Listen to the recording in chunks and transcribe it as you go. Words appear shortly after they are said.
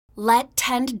Let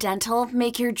Tend Dental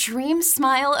make your dream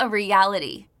smile a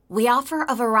reality. We offer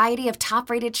a variety of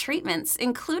top-rated treatments,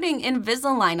 including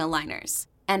Invisalign aligners.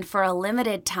 And for a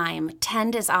limited time,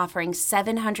 Tend is offering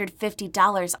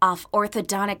 $750 off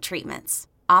orthodontic treatments.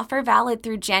 Offer valid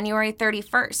through January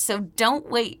 31st, so don't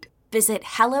wait. Visit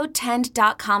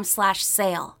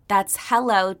hellotend.com/sale. That's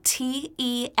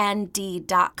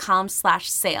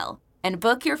hellotend.com/sale. And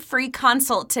book your free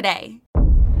consult today.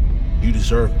 You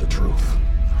deserve the truth.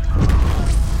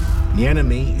 The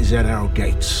enemy is at our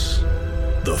gates.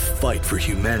 The fight for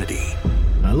humanity.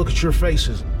 I look at your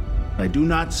faces. I do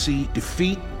not see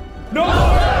defeat. No!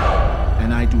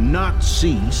 And I do not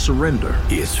see surrender.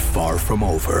 Is far from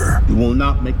over. You will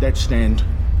not make that stand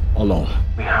alone.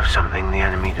 We have something the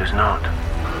enemy does not.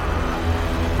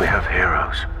 We have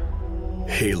heroes.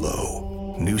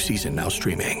 Halo. New season now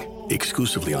streaming.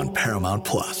 Exclusively on Paramount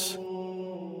Plus.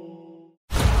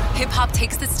 Hip-hop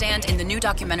takes the stand in the new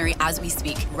documentary As We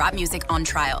Speak, Rap Music on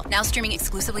Trial, now streaming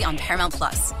exclusively on Paramount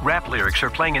Plus. Rap lyrics are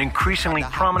playing an increasingly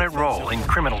prominent role in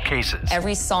criminal cases.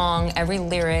 Every song, every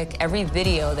lyric, every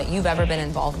video that you've ever been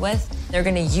involved with, they're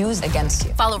going to use against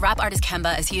you. Follow rap artist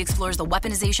Kemba as he explores the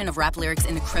weaponization of rap lyrics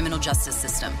in the criminal justice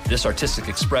system. This artistic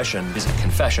expression is a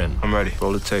confession. I'm ready.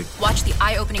 Roll the tape. Watch the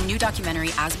eye-opening new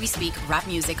documentary As We Speak, Rap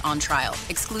Music on Trial,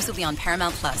 exclusively on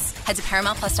Paramount Plus. Head to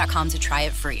ParamountPlus.com to try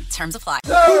it free. Terms apply.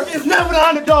 It's never the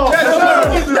underdog. Yes,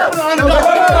 sir. It's never the underdog.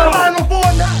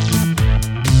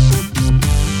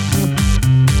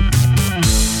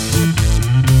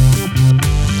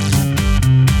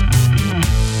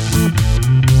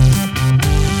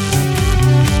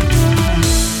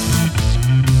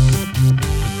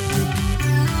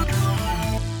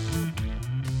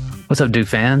 What's up, Duke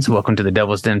fans? Welcome to the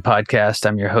Devil's Den podcast.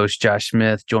 I'm your host, Josh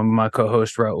Smith, joined by my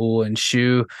co-host, Raul and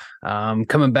Shu.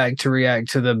 Coming back to react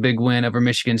to the big win over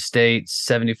Michigan State,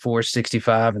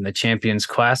 74-65 in the Champions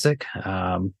Classic.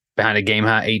 Behind a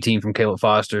game-high 18 from Caleb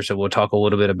Foster, so we'll talk a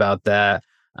little bit about that.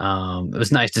 It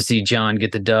was nice to see John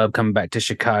get the dub coming back to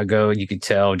Chicago. You could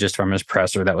tell just from his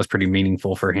presser that was pretty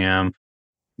meaningful for him.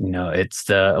 You know, it's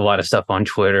a lot of stuff on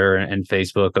Twitter and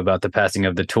Facebook about the passing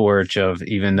of the torch of,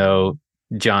 even though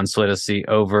John slid a seat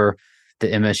over, the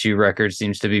MSU record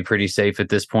seems to be pretty safe at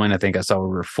this point. I think I saw we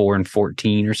were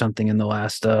 4-14 or something in the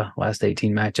last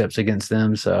 18 matchups against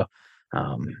them. So,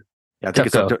 I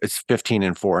think it's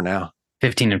 15-4 now.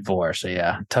 15-4. So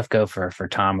yeah, tough go for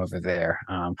Tom over there.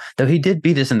 Though he did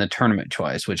beat us in the tournament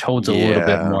twice, which holds a little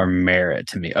bit more merit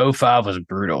to me. 05 was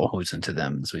brutal losing to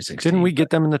them in Sweet 16. Didn't we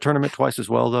get them in the tournament twice as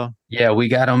well, though? Yeah, we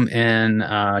got them in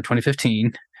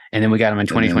 2015. And then we got them in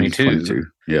 2022.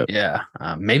 Yeah.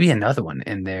 Maybe another one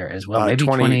in there as well. Maybe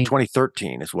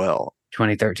 2013 as well.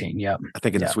 2013. Yep. I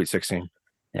think in the Sweet 16.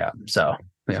 Yeah. So,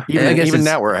 yeah. Even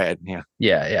that we're ahead. Yeah.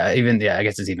 I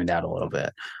guess it's evened out a little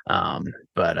bit.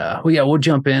 We'll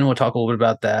jump in. We'll talk a little bit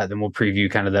about that. Then we'll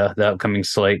preview kind of the upcoming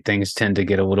slate. Things tend to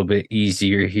get a little bit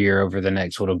easier here over the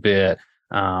next little bit.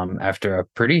 After a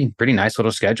pretty nice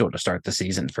little schedule to start the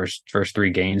season. First 3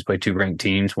 games, play 2 ranked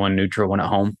teams, 1 neutral, 1 at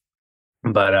home.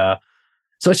 But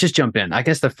so let's just jump in. I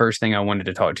guess the first thing I wanted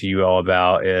to talk to you all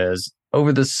about is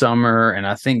over the summer, and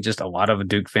I think just a lot of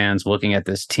Duke fans looking at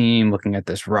this team, looking at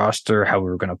this roster, how we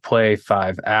were going to play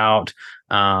 5 out,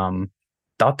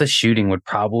 thought the shooting would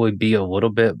probably be a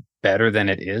little bit better than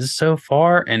it is so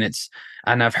far. And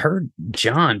I've heard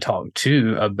John talk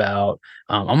too about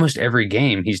almost every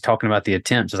game he's talking about the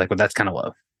attempts. It's like, well, that's kind of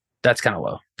low.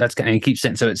 And he keeps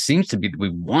saying, so it seems to be that we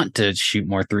want to shoot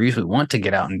more threes. We want to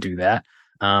get out and do that.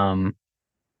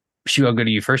 Shu, I'll go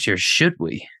to you first here. Should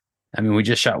we? I mean, we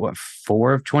just shot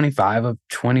 4 of 25 of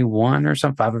 21 or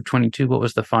something, 5 of 22. What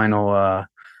was the final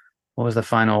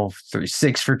 3?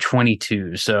 6 for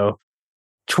 22. So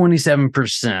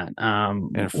 27%.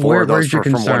 And 4 of those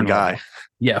from one guy.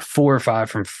 Yeah, 4 or 5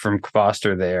 from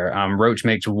Foster there. Roach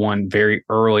makes 1 very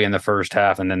early in the first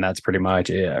half, and then that's pretty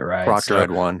much it, right? Proctor had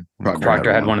 1.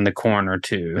 Proctor had 1 in the corner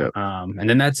too. Yep. And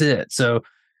then that's it. So,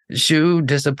 Shu,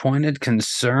 disappointed,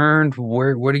 concerned?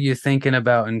 What are you thinking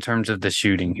about in terms of the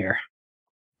shooting here?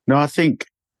 No, I feel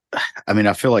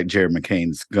like Jared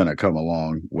McCain's gonna come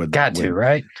along with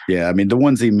right? Yeah, I mean the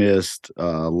ones he missed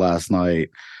last night.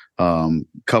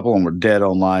 Couple of them were dead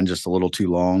online just a little too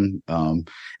long. And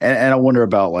I wonder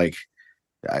about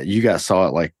you guys saw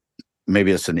it, like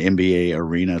maybe it's an NBA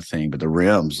arena thing, but the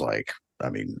rims,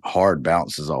 hard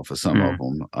bounces off of some of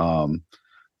them.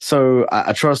 So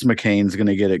I trust McCain's going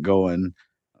to get it going.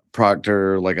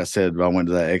 Proctor, like I said, I went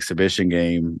to that exhibition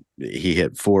game. He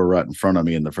hit 4 right in front of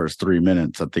me in the first 3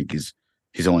 minutes. I think he's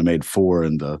only made 4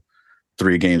 in the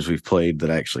 3 games we've played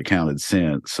that actually counted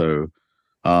since. So,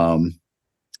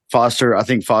 Foster, I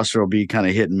think Foster will be kind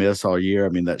of hit and miss all year. I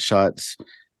mean, that shot's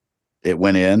it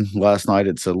went in last night.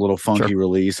 It's a little funky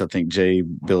release. I think Jay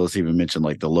Billis even mentioned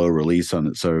like the low release on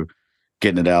it. So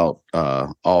getting it out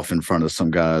off in front of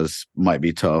some guys might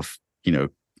be tough,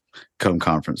 come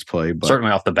conference play. But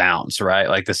certainly off the bounce, right?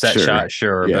 Like the set shot,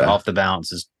 but off the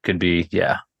bounce could be,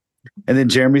 And then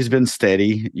Jeremy's been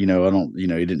steady. He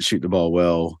didn't shoot the ball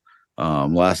well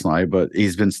last night, but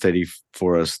he's been steady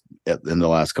for us in the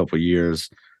last couple of years.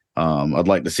 I'd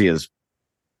like to see his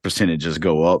percentages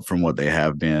go up from what they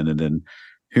have been, and then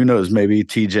who knows, maybe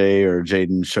TJ or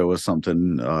Jaden show us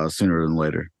something sooner than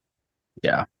later.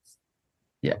 I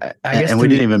guess we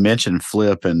didn't even mention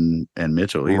Flip and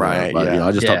Mitchell either. Right.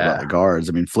 I just talked about the guards.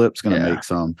 I mean, Flip's going to make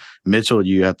some. Mitchell,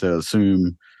 you have to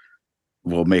assume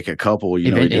will make a couple.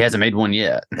 He hasn't made one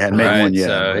yet. Hadn't made one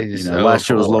yet. So last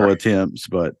year was low attempts,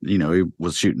 but he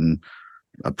was shooting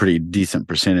a pretty decent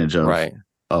percentage of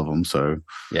them. So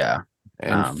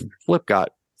and Flip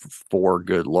got 4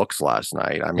 good looks last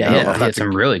night. I mean, he had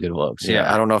some really good looks.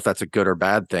 I don't know if that's a good or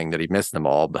bad thing that he missed them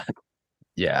all, but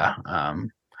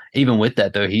even with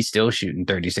that though, he's still shooting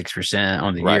 36%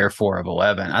 on the year, 4 of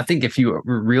 11. I think if you were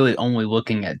really only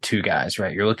looking at 2 guys,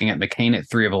 right, you're looking at McCain at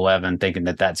 3 of 11, thinking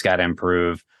that's got to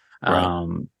improve.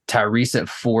 Tyrese at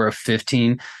 4 of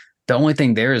 15. The only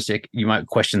thing there is you might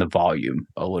question the volume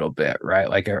a little bit, right?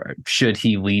 Like, should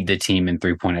he lead the team in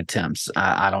 3-point attempts?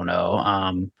 I don't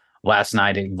know. Last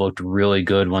night, it looked really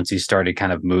good once he started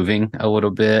kind of moving a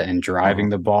little bit and driving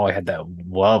the ball. He had that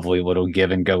lovely little give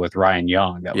and go with Ryan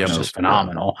Young. That was just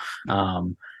phenomenal.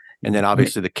 And then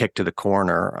obviously the kick to the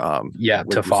corner.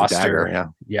 To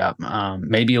Foster.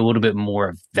 Maybe a little bit more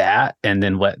of that, and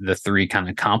then let the 3 kind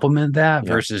of complement that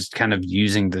versus kind of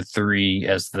using the 3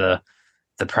 as the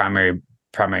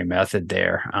primary method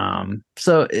there.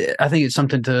 So I think it's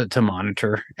something to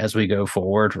monitor as we go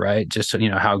forward, right? Just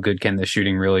how good can the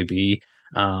shooting really be?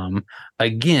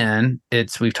 Again,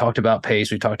 we've talked about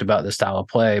pace, we've talked about the style of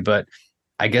play, but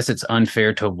I guess it's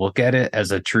unfair to look at it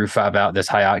as a true 5-out this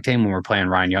high octane when we're playing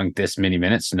Ryan Young this many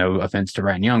minutes. No offense to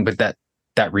Ryan Young, but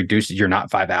that reduces, you're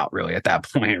not 5-out really at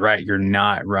that point, right? You're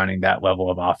not running that level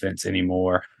of offense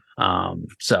anymore.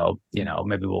 So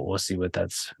maybe we'll see what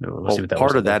that's. We'll see what that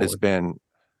part of that has been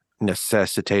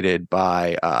necessitated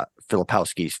by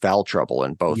Filipowski's foul trouble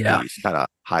in both these kind of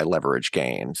high leverage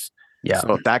games. Yeah.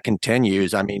 So if that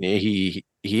continues, I mean, he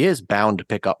is bound to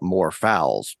pick up more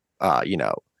fouls.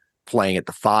 Playing at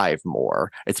the 5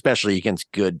 more, especially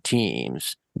against good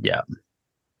teams. Yeah.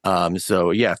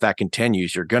 If that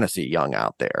continues, you're going to see Young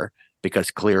out there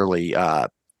because clearly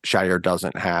Scheyer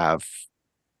doesn't have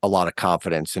a lot of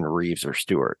confidence in Reeves or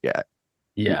Stewart yet.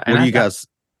 Yeah. What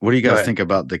do you guys think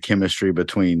about the chemistry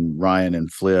between Ryan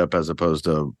and Flip as opposed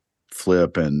to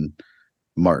Flip and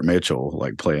Mark Mitchell,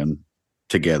 like playing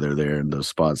together there in those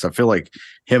spots? I feel like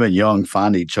him and Young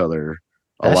find each other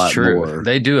a lot more.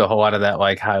 They do a whole lot of that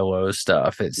like high-low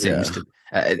stuff, it seems to.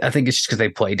 I think it's just because they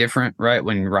play different, right?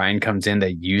 When Ryan comes in,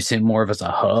 they use him more of as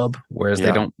a hub, whereas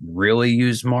they don't really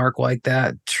use Mark like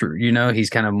that. True,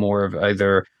 he's kind of more of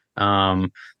either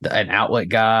an outlet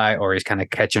guy or he's kind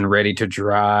of catching ready to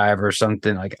drive or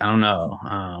something. Like, I don't know.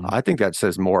 I think that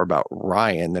says more about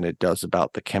Ryan than it does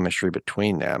about the chemistry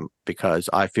between them, because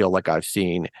I feel like I've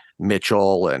seen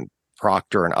Mitchell and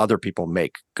Proctor and other people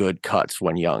make good cuts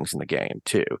when Young's in the game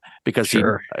too, because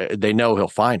they know he'll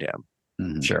find him.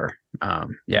 Mm-hmm. Sure.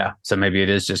 So maybe it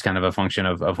is just kind of a function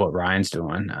of what Ryan's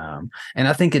doing. And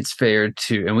I think it's fair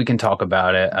to, and we can talk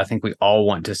about it. I think we all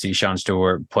want to see Sean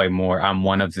Stewart play more. I'm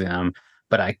one of them,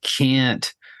 but I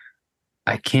can't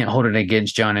hold it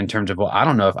against John in terms of, well, I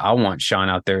don't know if I want Sean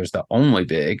out there as the only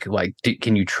big. Like,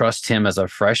 can you trust him as a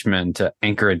freshman to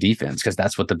anchor a defense? Because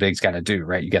that's what the big's got to do,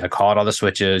 right? You got to call out all the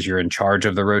switches. You're in charge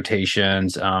of the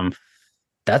rotations.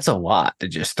 That's a lot to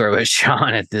just throw at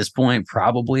Sean at this point,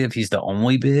 probably, if he's the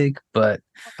only big. But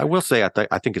I will say,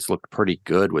 I think it's looked pretty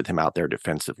good with him out there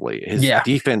defensively. His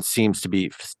defense seems to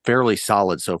be fairly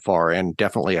solid so far and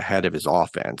definitely ahead of his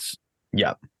offense.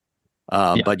 Yep.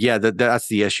 But that's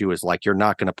the issue, is like, you're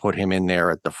not going to put him in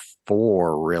there at the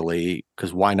 4 really,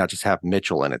 because why not just have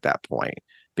Mitchell in at that point?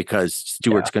 Because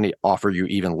Stewart's going to offer you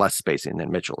even less spacing than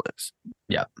Mitchell is.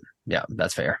 Yeah,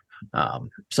 that's fair. I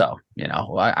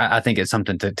think it's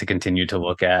something to continue to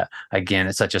look at. Again,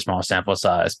 it's such a small sample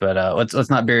size, but let's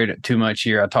not bury it too much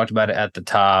here. I talked about it at the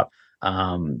top.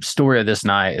 Story of this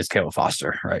night is Caleb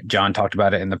Foster, right? John talked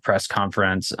about it in the press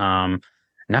conference.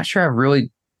 Not sure I've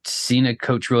really seen a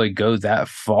coach really go that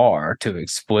far to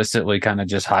explicitly kind of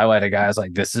just highlight a guy's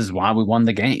like, this is why we won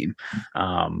the game.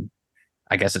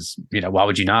 I guess it's, why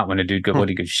would you not when a dude go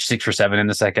 6 for 7 in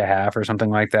the second half or something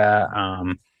like that?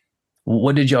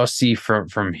 What did y'all see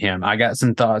from him? I got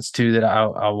some thoughts too that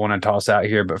I want to toss out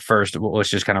here, but first let's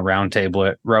just kind of roundtable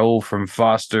it. Raul from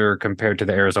Foster compared to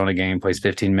the Arizona game, plays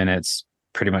 15 minutes,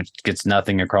 pretty much gets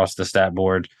nothing across the stat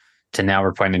board, to now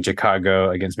we're playing in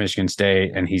Chicago against Michigan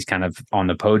State, and he's kind of on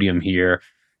the podium here.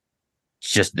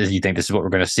 Just, do you think this is what we're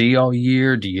going to see all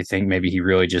year? Do you think maybe he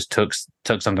really just took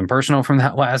something personal from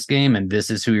that last game and this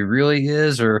is who he really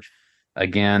is? Or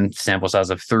again, sample size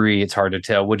of 3, it's hard to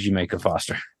tell. What did you make of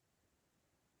Foster?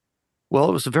 Well,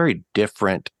 it was a very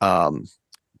different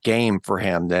game for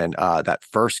him than that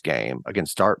first game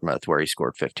against Dartmouth where he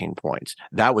scored 15 points.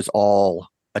 That was all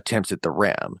attempts at the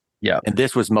rim. Yeah. And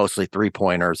this was mostly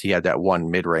 3-pointers. He had that one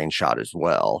mid-range shot as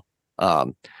well.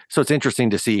 So it's interesting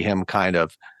to see him kind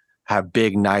of have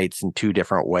big nights in 2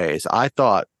 different ways. I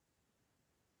thought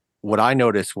what I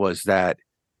noticed was that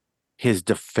his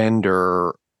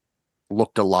defender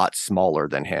looked a lot smaller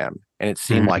than him. And it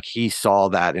seemed like he saw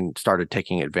that and started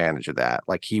taking advantage of that.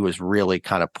 Like he was really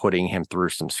kind of putting him through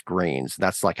some screens.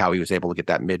 That's like how he was able to get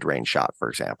that mid-range shot, for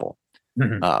example.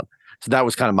 So that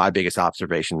was kind of my biggest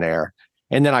observation there.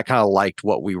 And then I kind of liked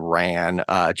what we ran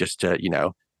just to,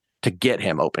 to get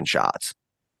him open shots.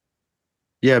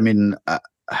 Yeah, I mean, I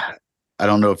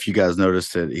don't know if you guys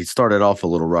noticed it. He started off a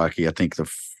little rocky. I think as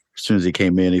soon as he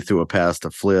came in, he threw a pass to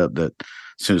Flip that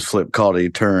as soon as Flip caught it, he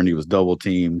turned, he was double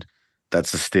teamed.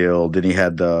 That's a steal. Then he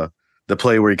had the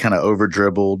play where he kind of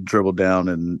dribbled down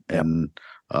and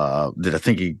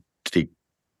did he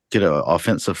get an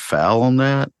offensive foul on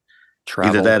that?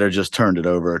 Traveled. Either that or just turned it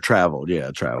over or traveled.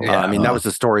 Yeah, traveled. I mean, that was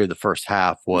the story of the first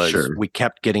half was we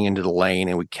kept getting into the lane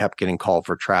and we kept getting called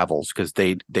for travels because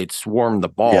they'd swarm the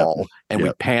ball and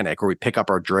we'd panic or we pick up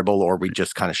our dribble or we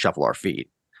just kind of shuffle our feet.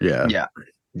 Yeah.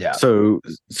 So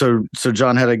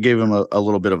John had to give him a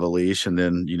little bit of a leash, and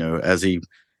then as he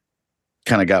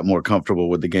kind of got more comfortable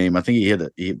with the game, I think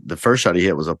the first shot he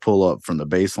hit was a pull up from the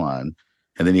baseline,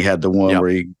 and then he had the one where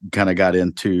he kind of got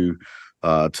into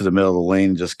to the middle of the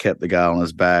lane, just kept the guy on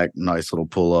his back. Nice little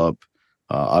pull up.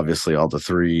 Obviously, all the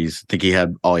threes. I think he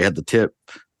had the tip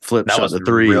flip that shot, was the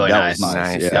 3. Really that nice. was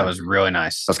nice. Yeah. That was really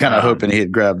nice. I was kind of hoping he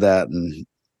had grabbed that and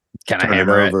kind of turn it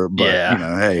hammer over, but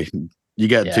hey, you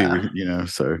got to,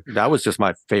 so that was just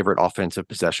my favorite offensive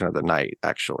possession of the night.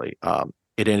 Actually,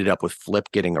 it ended up with Flip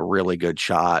getting a really good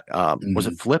shot. Was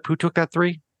it Flip who took that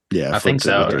 3? Yeah, I think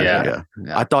so. Yeah.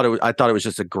 I thought it was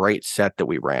just a great set that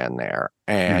we ran there,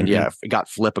 and it got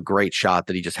Flip a great shot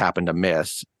that he just happened to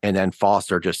miss, and then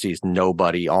Foster just sees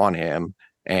nobody on him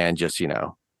and just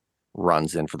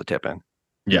runs in for the tip in.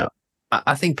 Yeah,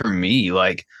 I think for me,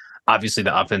 like obviously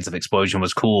the offensive explosion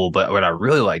was cool, but what I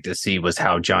really liked to see was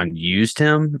how John used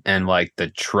him and like the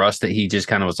trust that he just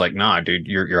kind of was like, nah, dude,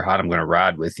 you're hot. I'm going to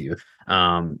ride with you.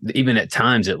 Even at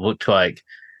times it looked like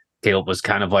Caleb was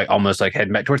kind of like almost like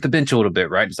heading back towards the bench a little bit,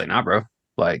 right? Just like, nah, bro.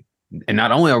 Like, and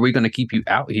not only are we going to keep you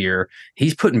out here,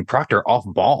 he's putting Proctor off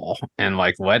ball and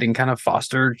like letting kind of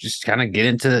Foster just kind of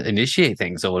initiate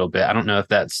things a little bit. I don't know if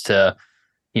that's to,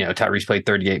 Tyrese played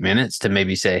 38 minutes to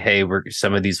maybe say, hey,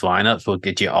 some of these lineups will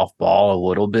get you off ball a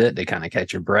little bit to kind of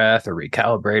catch your breath or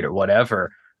recalibrate or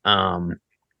whatever.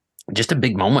 Just a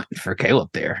big moment for Caleb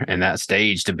there and that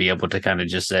stage to be able to kind of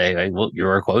just say, hey, well,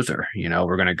 you're a closer,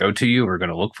 we're going to go to you. We're going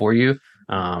to look for you.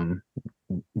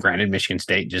 Granted, Michigan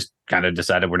State just kind of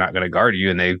decided we're not going to guard you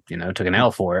and they, took an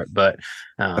L for it. But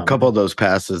a couple of those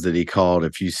passes that he called,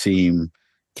 if you see him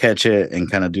catch it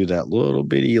and kind of do that little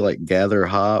bitty like gather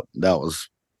hop, that was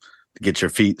to get your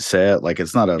feet set. Like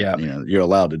it's not you're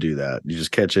allowed to do that. You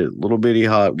just catch it, little bitty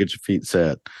hop, get your feet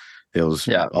set. It was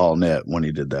all net when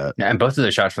he did that. Yeah, and both of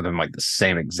the shots for them like the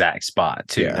same exact spot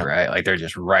too, right? Like they're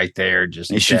just right there.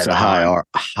 Just he shoots a high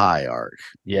arc.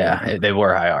 Yeah, they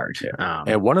were high arc. Yeah.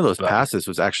 And one of those passes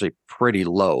was actually pretty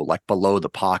low, like below the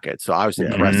pocket. So I was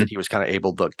impressed that he was kind of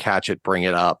able to catch it, bring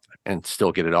it up, and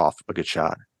still get it off a good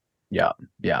shot. Yeah.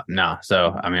 No.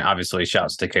 So, I mean, obviously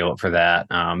shouts to Caleb for that.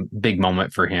 Big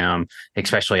moment for him,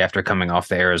 especially after coming off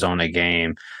the Arizona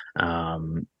game.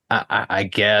 I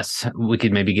guess we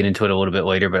could maybe get into it a little bit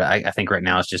later, but I think right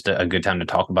now it's just a good time to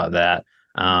talk about that.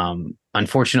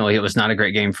 Unfortunately, it was not a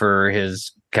great game for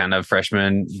his kind of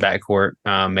freshman backcourt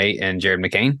mate and Jared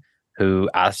McCain, who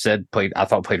I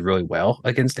thought played really well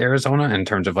against Arizona in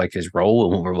terms of like his role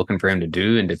and what we're looking for him to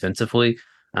do and defensively.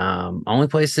 Only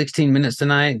plays 16 minutes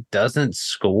tonight, doesn't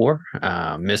score,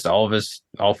 missed all 4 of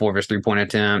his 3-point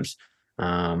attempts.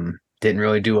 Didn't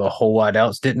really do a whole lot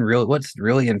else. What's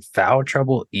really in foul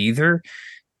trouble either.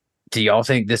 Do y'all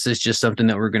think this is just something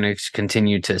that we're going to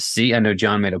continue to see? I know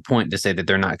John made a point to say that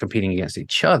they're not competing against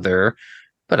each other,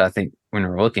 but I think when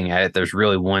we're looking at it, there's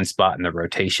really one spot in the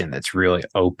rotation that's really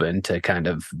open to kind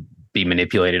of be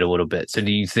manipulated a little bit. So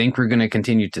do you think we're going to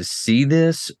continue to see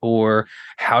this, or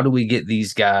how do we get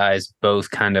these guys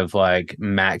both kind of like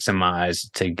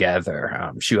maximized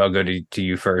together? Shu, I'll go to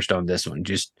you first on this one.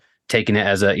 Just taking it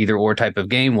as a either or type of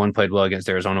game. One played well against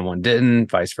Arizona, one didn't,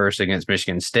 vice versa against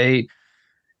Michigan State.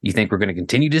 You think we're going to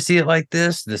continue to see it like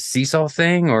this seesaw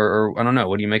thing, or I don't know.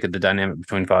 What do you make of the dynamic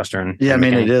between Foster and I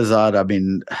mean, McCain? it is odd. I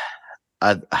mean,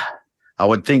 I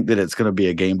would think that it's going to be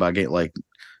a game by game, like,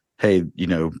 hey,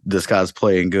 this guy's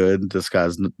playing good. This guy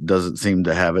doesn't seem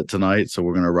to have it tonight, so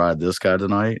we're going to ride this guy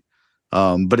tonight.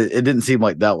 But it didn't seem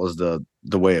like that was the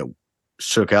way it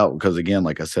shook out, because, again,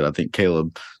 like I said, I think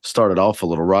Caleb started off a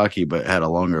little rocky but had a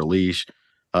longer leash.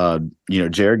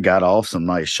 Jared got off some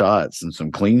nice shots and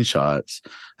some clean shots.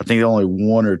 I think only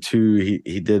one or two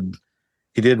he did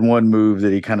one move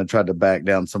that he kind of tried to back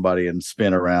down somebody and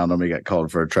spin around him. He got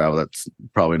called for a travel. That's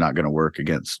probably not going to work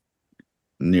against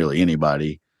nearly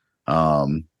anybody.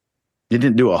 He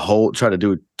didn't try to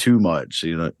do too much,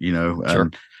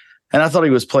 Sure. And I thought he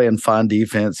was playing fine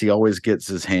defense. He always gets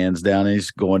his hands down. And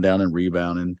he's going down and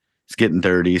rebounding. He's getting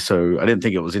dirty. So I didn't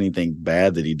think it was anything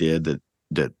bad that he did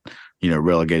that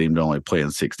relegate him to only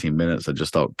playing 16 minutes. I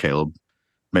just thought Caleb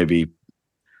maybe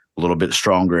a little bit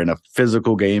stronger in a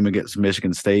physical game against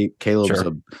Michigan State. Caleb's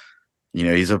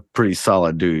he's a pretty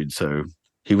solid dude. So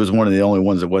he was one of the only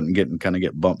ones that wasn't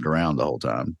get bumped around the whole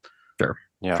time. Sure.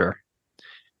 Yeah. Sure.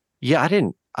 Yeah. I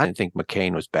didn't think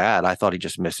McCain was bad. I thought he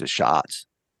just missed his shots.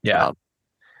 Yeah.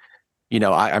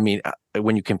 I mean,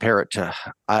 when you compare it to,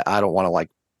 I don't want to like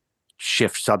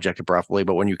shift subject abruptly,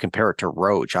 but when you compare it to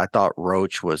Roach, I thought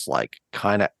Roach was like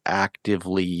kind of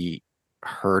actively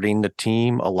hurting the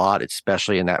team a lot,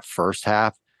 especially in that first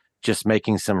half, just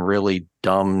making some really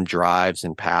dumb drives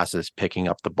and passes, picking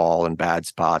up the ball in bad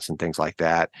spots and things like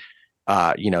that.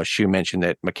 Shu mentioned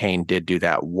that McCain did do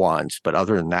that once, but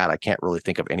other than that, I can't really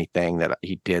think of anything that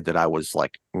he did that I was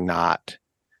like not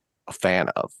a fan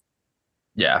of.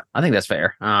 Yeah, I think that's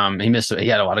fair. He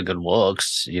had a lot of good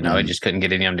looks, he just couldn't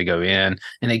get any of them to go in.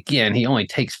 And again, he only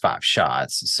takes 5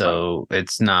 shots. So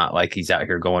it's not like he's out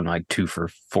here going like 2 for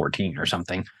 14 or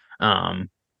something.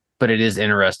 But it is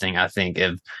interesting, I think,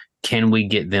 can we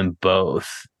get them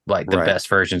both, like the best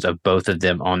versions of both of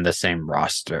them on the same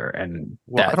roster? And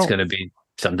that's going to be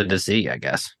something to see, I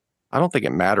guess. I don't think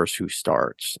it matters who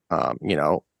starts.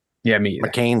 Yeah, me either.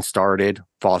 McCain started,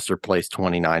 Foster plays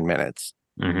 29 minutes.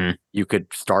 Mm-hmm. You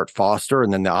could start Foster,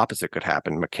 and then the opposite could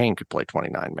happen. McCain could play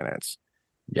 29 minutes.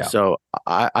 Yeah. So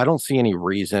I don't see any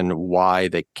reason why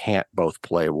they can't both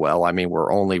play well. I mean,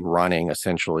 we're only running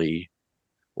essentially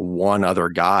one other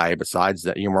guy besides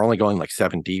that. We're only going like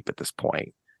 7 deep at this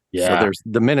point. Yeah. So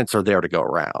the minutes are there to go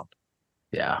around.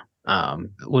 Yeah.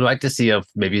 Would like to see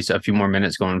maybe a few more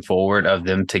minutes going forward of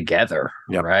them together,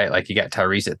 right? Like you got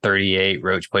Tyrese at 38,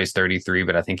 Roach plays 33,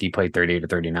 but I think he played 38 or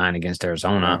 39 against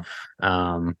Arizona.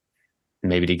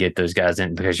 Maybe to get those guys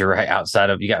in, because you're right, outside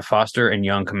of, you got Foster and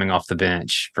Young coming off the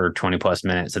bench for 20 plus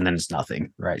minutes, and then it's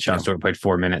nothing, right? Sean Stewart played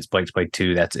 4 minutes, Blake's played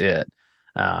 2, that's it.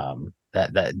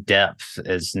 That depth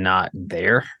is not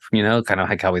there, kind of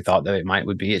like how we thought that it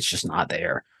would be. It's just not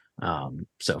there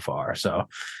so far. So,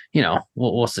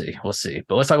 we'll see.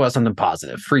 But let's talk about something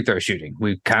positive. Free throw shooting.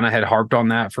 We kind of had harped on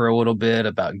that for a little bit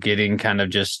about getting kind of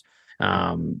just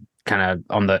kind of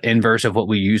on the inverse of what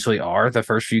we usually are the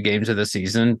first few games of the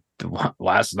season.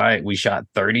 Last night we shot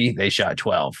 30, they shot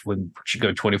 12. We should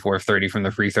go 24 of 30 from the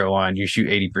free throw line. You shoot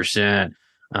 80%.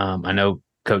 I know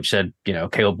Coach said,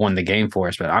 Caleb won the game for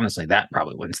us, but honestly, that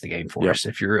probably wins the game for us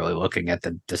if you're really looking at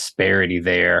the disparity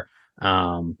there.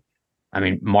 I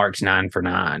mean, Mark's 9 for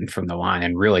 9 from the line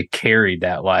and really carried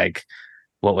that, like,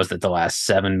 what was it, the last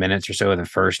 7 minutes or so of the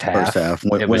first half?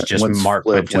 It was just Mark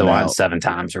went to the line 7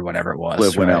 times or whatever it was.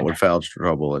 Flip went out with foul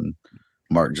trouble, and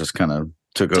Mark just kind of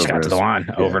took over. Got to the line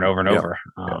over and over and over.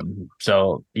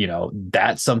 So,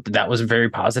 that's something that was very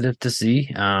positive to see.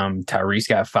 Tyrese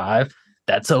got 5.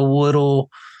 That's a little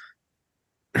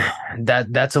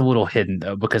hidden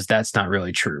though, because that's not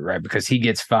really true, right? Because he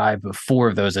gets 5, but 4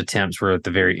 of those attempts were at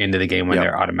the very end of the game when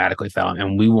they're automatically fouled,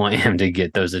 and we want him to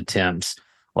get those attempts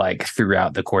like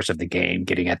throughout the course of the game,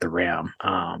 getting at the rim.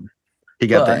 He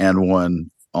got the and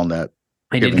one on that.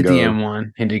 He did get the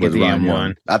M1. He did get the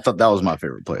M1. I thought that was my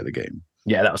favorite play of the game.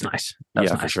 Yeah, that was nice. That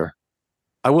was nice. For sure.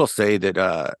 I will say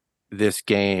that this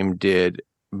game did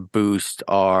boost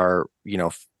our,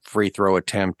 free throw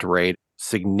attempt rate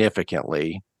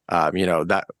significantly.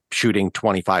 That shooting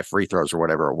 25 free throws or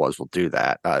whatever it was will do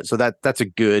that. So that's a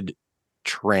good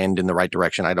trend in the right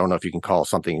direction. I don't know if you can call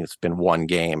something that's been one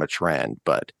game a trend,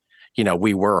 but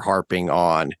we were harping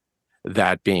on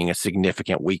that being a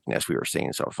significant weakness we were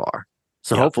seeing so far.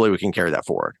 So hopefully we can carry that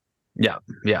forward. Yeah.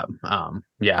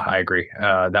 I agree.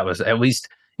 That was at least,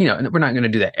 we're not going to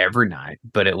do that every night,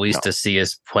 but at least to see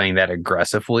us playing that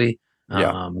aggressively,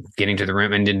 getting to the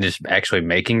rim and then just actually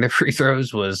making the free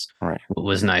throws was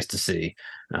nice to see.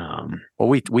 Well,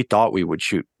 we thought we would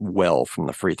shoot well from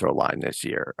the free throw line this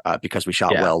year because we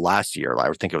shot well last year.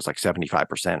 I think it was like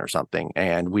 75% or something,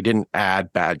 and we didn't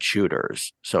add bad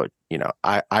shooters. So,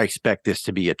 I expect this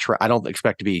to be I don't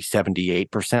expect to be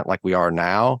 78% like we are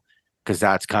now, because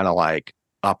that's kind of like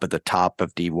up at the top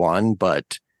of D1.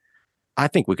 But I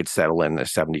think we could settle in the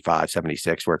 75,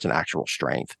 76 where it's an actual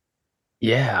strength.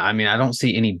 Yeah, I mean, I don't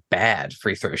see any bad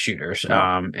free throw shooters in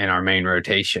our main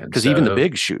rotation. Because even the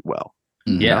bigs shoot well.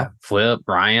 Yeah, Flip,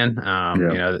 Ryan,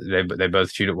 they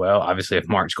both shoot it well. Obviously, if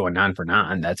Mark's going 9 for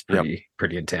 9, that's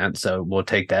pretty intense. So we'll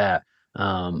take that.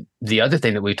 The other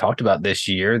thing that we talked about this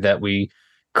year that we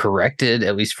corrected,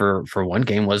 at least for one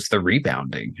game, was the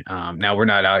rebounding. Now we're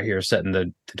not out here setting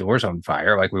the doors on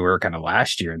fire like we were kind of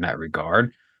last year in that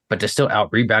regard, but to still out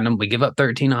rebound them, we give up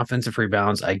 13 offensive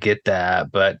rebounds. I get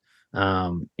that, but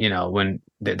when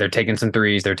they're taking some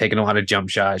threes, they're taking a lot of jump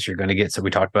shots. You're going to get, so we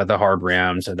talked about the hard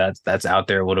rim. So that's out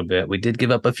there a little bit. We did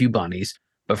give up a few bunnies,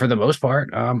 but for the most part,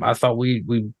 I thought we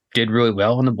did really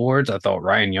well on the boards. I thought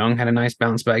Ryan Young had a nice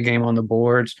bounce back game on the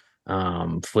boards.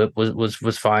 Flip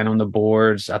was fine on the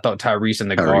boards. I thought Tyrese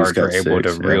and the guards were able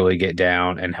to really get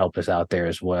down and help us out there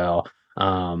as well.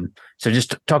 So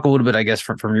just talk a little bit, I guess,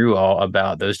 from you all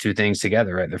about those two things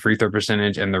together, right? The free throw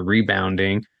percentage and the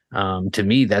rebounding. To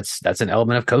me, that's an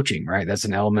element of coaching, right? That's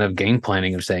an element of game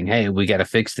planning, of saying, hey, we got to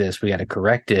fix this. We got to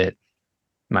correct it.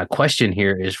 My question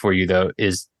here is for you, though,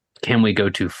 is can we go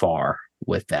too far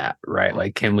with that, right?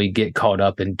 Like, can we get caught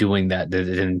up in doing that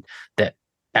that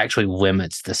actually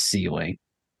limits the ceiling?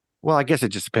 Well, I guess it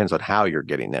just depends on how you're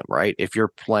getting them, right? If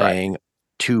you're playing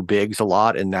two bigs a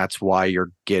lot and that's why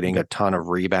you're getting a ton of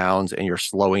rebounds and you're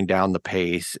slowing down the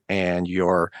pace and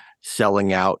you're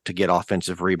selling out to get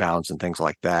offensive rebounds and things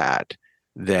like that,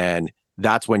 then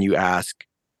that's when you ask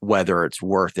whether it's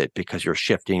worth it, because you're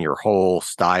shifting your whole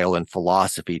style and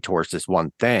philosophy towards this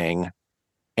one thing.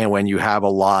 And when you have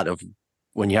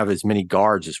as many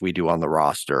guards as we do on the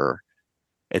roster,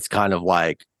 it's kind of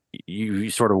like you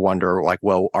sort of wonder, like,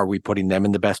 well, are we putting them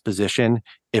in the best position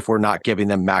if we're not giving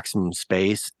them maximum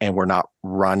space and we're not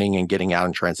running and getting out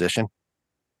in transition?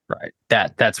 Right.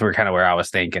 That's where I was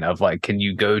thinking of, like, can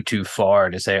you go too far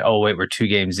to say, oh, wait, we're 2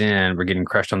 games in, we're getting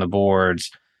crushed on the boards.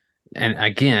 And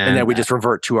again, and then we just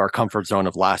revert to our comfort zone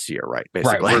of last year, right?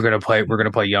 Basically, right. We're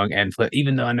gonna play Young and Flip.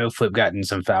 Even though I know Flip got in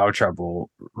some foul trouble,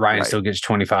 Ryan still gets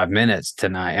 25 minutes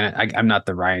tonight. And I'm not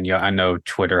the Ryan Young. I know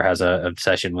Twitter has an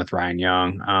obsession with Ryan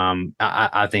Young.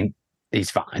 I think he's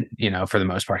fine. For the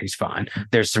most part, he's fine.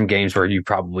 There's some games where you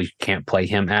probably can't play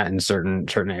him in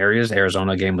certain areas.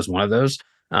 Arizona game was one of those.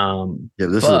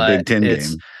 This is a Big Ten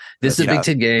game. This is a Big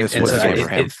Ten game, and so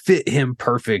it fit him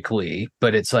perfectly.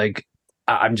 But it's like,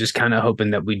 I'm just kind of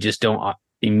hoping that we just don't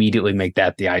immediately make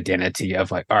that the identity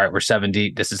of, like, all right, we're 7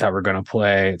 deep. This is how we're going to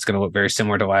play. It's going to look very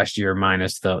similar to last year,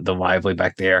 minus the lively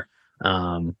back there.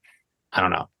 I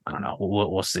don't know.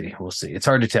 We'll see. It's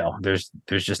hard to tell. There's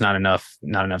just not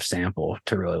enough sample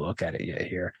to really look at it yet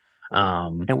here.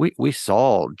 And we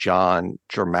saw John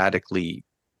dramatically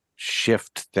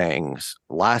shift things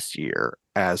last year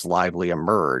as Lively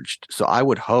emerged. So I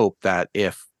would hope that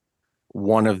if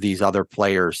one of these other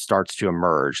players starts to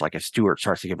emerge, like if Stewart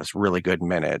starts to give us really good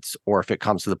minutes, or if it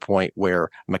comes to the point where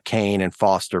McCain and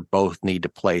Foster both need to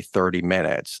play 30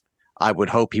 minutes, I would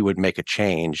hope he would make a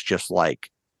change just like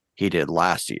he did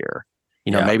last year.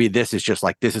 Maybe this is just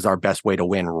like, this is our best way to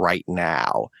win right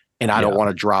now. And I don't want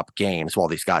to drop games while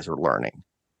these guys are learning.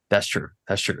 That's true.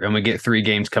 And we get 3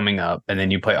 games coming up, and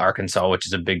then you play Arkansas, which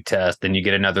is a big test. Then you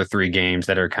get another 3 games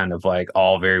that are kind of like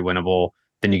all very winnable.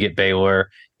 Then you get Baylor.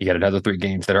 You got another 3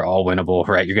 games that are all winnable,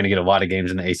 right? You're going to get a lot of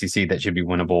games in the ACC that should be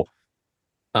winnable.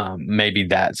 Maybe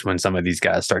that's when some of these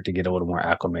guys start to get a little more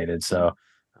acclimated. So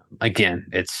again,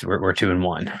 we're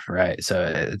 2-1, right? So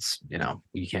it's,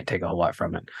 you can't take a whole lot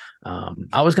from it.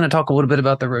 I was going to talk a little bit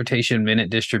about the rotation minute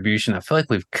distribution. I feel like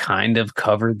we've kind of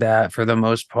covered that for the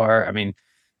most part. I mean,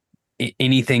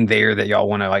 anything there that y'all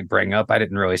want to like bring up? I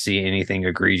didn't really see anything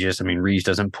egregious. I mean, Reeves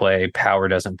doesn't play, Power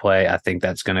doesn't play. I think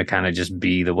that's going to kind of just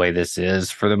be the way this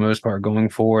is for the most part going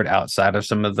forward, outside of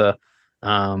some of the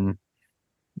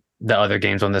other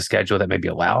games on the schedule that maybe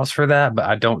allows for that. But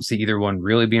I don't see either one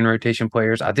really being rotation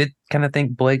players. I did kind of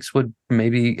think Blake's would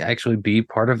maybe actually be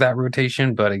part of that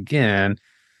rotation, but again,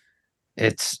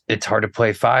 it's hard to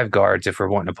play 5 guards if we're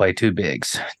wanting to play 2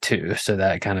 bigs too. So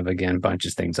that kind of again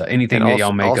bunches things up. Anything that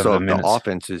y'all make of the minutes. The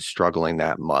offense is struggling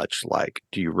that much. Like,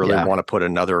 do you really want to put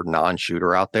another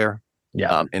non-shooter out there?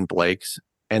 Yeah, in Blake's,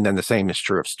 and then the same is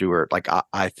true of Stewart. Like,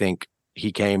 I think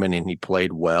he came in and he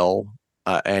played well,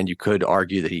 and you could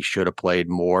argue that he should have played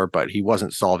more, but he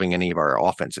wasn't solving any of our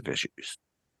offensive issues.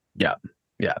 Yeah,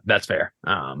 that's fair.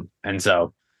 And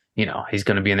so, he's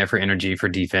going to be in there for energy, for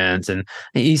defense, and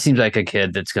he seems like a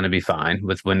kid that's going to be fine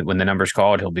with when the number's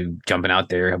called. He'll be jumping out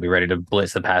there. He'll be ready to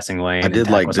blitz the passing lane. I did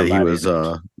like that he was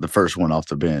the first one off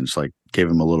the bench. Like, gave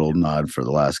him a little nod for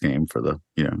the last game for the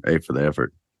A for the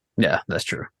effort. Yeah, that's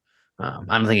true. I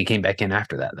don't think he came back in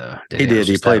after that though. He did.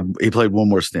 He played one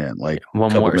more stint, like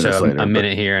one more. So later, a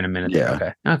minute here and a minute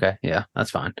there. Okay. Yeah, that's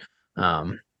fine.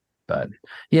 But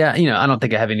yeah, I don't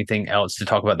think I have anything else to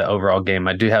talk about the overall game.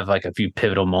 I do have like a few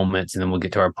pivotal moments, and then we'll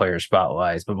get to our player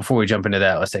spotlights. But before we jump into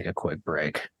that, let's take a quick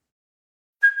break.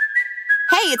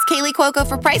 Hey, it's Kaylee Cuoco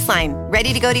for Priceline.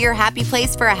 Ready to go to your happy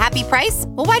place for a happy price?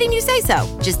 Well, why didn't you say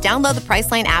so? Just download the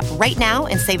Priceline app right now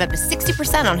and save up to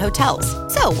 60% on hotels.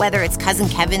 So whether it's Cousin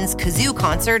Kevin's Kazoo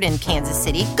Concert in Kansas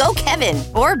City, go Kevin,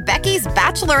 or Becky's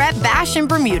Bachelorette Bash in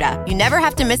Bermuda, you never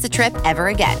have to miss a trip ever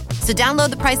again. So download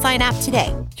the Priceline app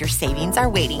today. Your savings are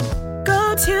waiting.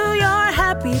 Go to your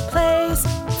happy place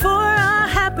for a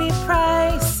happy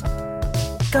price.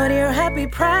 Go to your happy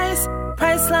price,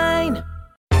 Priceline.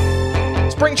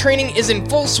 Spring training is in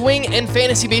full swing and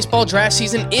fantasy baseball draft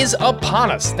season is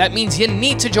upon us. That means you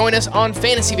need to join us on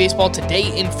Fantasy Baseball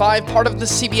Today in 5, part of the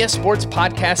CBS Sports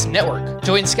Podcast Network.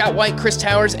 Join Scott White, Chris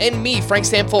Towers, and me, Frank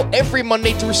Stamfel, every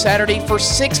Monday through Saturday for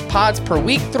 6 pods per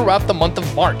week throughout the month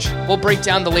of March. We'll break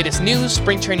down the latest news,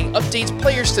 spring training updates,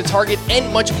 players to target,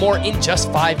 and much more in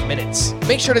just 5 minutes.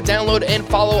 Make sure to download and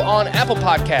follow on Apple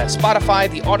Podcasts, Spotify,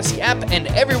 the Odyssey app, and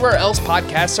everywhere else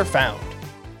podcasts are found.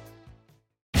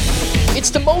 It's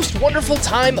the most wonderful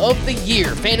time of the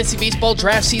year. Fantasy baseball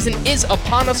draft season is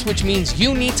upon us, which means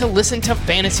you need to listen to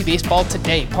Fantasy Baseball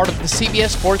Today, part of the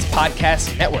CBS Sports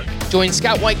Podcast Network. Join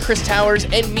Scott White, Chris Towers,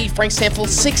 and me, Frank Stamfel,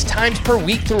 6 times per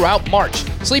week throughout March.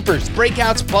 Sleepers,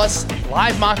 breakouts, busts,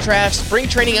 live mock drafts, spring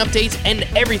training updates, and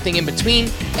everything in between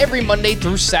every Monday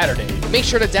through Saturday. Make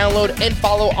sure to download and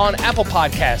follow on Apple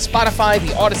Podcasts, Spotify,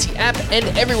 the Odyssey app, and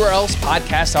everywhere else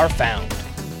podcasts are found.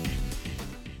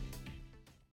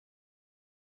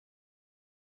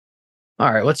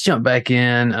 All right, let's jump back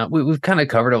in. We've kind of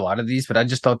covered a lot of these, but I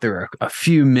just thought there were a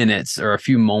few minutes or a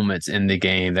few moments in the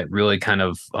game that really kind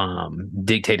of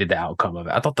dictated the outcome of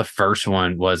it. I thought the first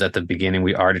one was at the beginning.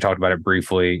 We already talked about it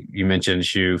briefly. You mentioned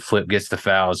Flip gets the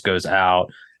fouls, goes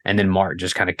out, and then Mark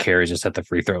just kind of carries us at the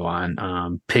free throw line,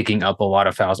 picking up a lot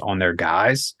of fouls on their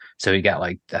guys. So he got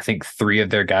I think 3 of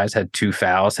their guys had 2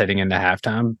 fouls heading into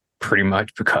halftime, pretty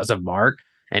much because of Mark.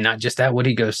 And not just that, would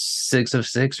he go 6 of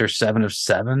 6 or 7 of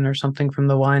 7 or something from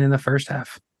the line in the first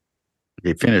half?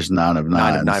 He finished 9 of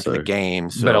 9 for the game.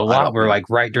 So but a lot were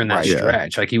right during that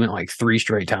stretch. Like he went 3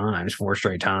 straight times, 4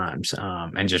 straight times,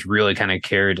 and just really kind of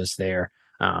carried us there.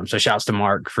 So shouts to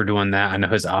Mark for doing that. I know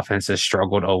his offense has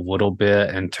struggled a little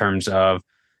bit in terms of,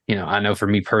 I know for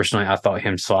me personally, I thought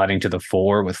him sliding to the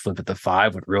 4 with Flip at the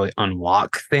 5 would really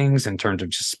unlock things in terms of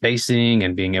just spacing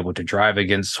and being able to drive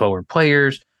against slower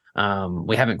players.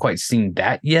 We haven't quite seen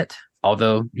that yet,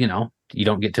 although, you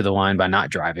don't get to the line by not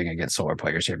driving against slower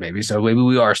players here, maybe. So maybe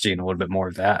we are seeing a little bit more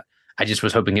of that. I just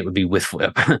was hoping it would be with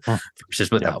Flip versus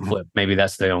without Flip. Maybe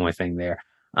that's the only thing there.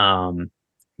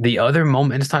 The other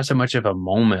moment, it's not so much of a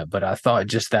moment, but I thought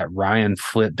just that Ryan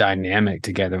Flip dynamic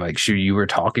together, like Shu, you were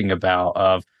talking about,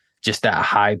 of just that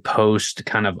high post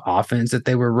kind of offense that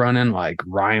they were running. Like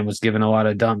Ryan was given a lot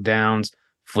of dump downs.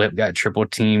 Flip got triple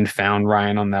teamed, found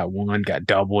Ryan on that one, got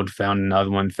doubled, found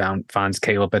another one, finds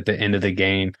Caleb at the end of the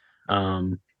game.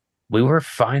 We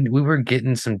were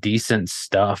getting some decent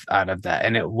stuff out of that.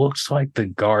 And it looks like the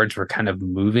guards were kind of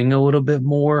moving a little bit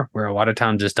more, where a lot of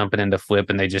times just dumping into Flip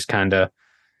and they just kind of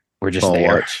were just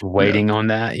there waiting on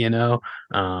that,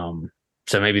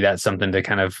 So maybe that's something to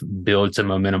kind of build some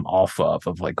momentum off of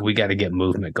we got to get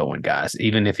movement going, guys.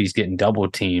 Even if he's getting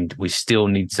double teamed, we still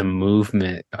need some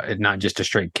movement, not just a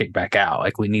straight kick back out.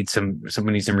 We need some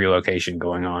relocation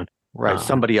going on. Right.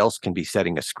 Somebody else can be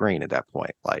setting a screen at that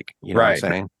point. What I'm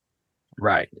saying?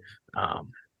 Right.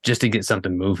 Just to get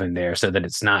something moving there so that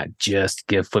it's not just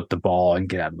give Flip the ball and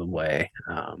get out of the way.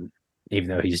 Even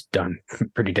though he's done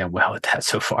pretty damn well at that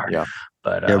so far. Yeah.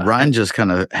 But Ryan just kind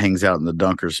of hangs out in the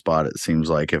dunker spot. It seems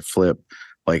like if Flip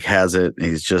has it, and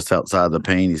he's just outside the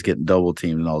paint, he's getting double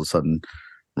teamed, and all of a sudden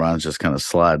Ryan's just kind of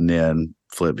sliding in.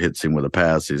 Flip hits him with a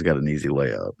pass. He's got an easy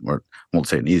layup, or I won't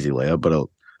say an easy layup, but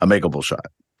a makeable shot.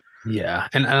 Yeah.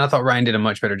 And I thought Ryan did a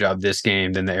much better job this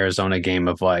game than the Arizona game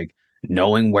of like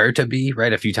knowing where to be,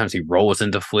 right? A few times he rolls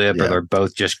into flip or they're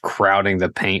both just crowding the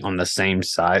paint on the same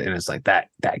side. And it's like that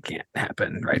can't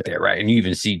happen right there, right? And you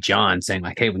even see John saying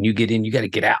like, hey, when you get in, you got to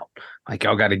get out. Like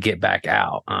y'all got to get back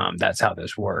out. That's how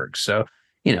this works. So,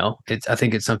 I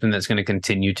think it's something that's going to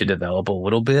continue to develop a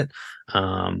little bit.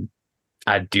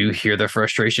 I do hear the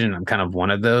frustration, and I'm kind of one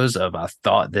of those of I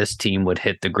thought this team would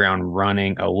hit the ground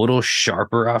running a little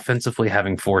sharper offensively,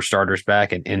 having 4 starters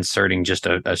back and inserting just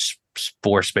a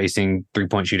 4 spacing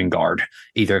 3-point shooting guard,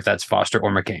 either if that's Foster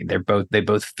or McCain. They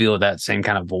both feel that same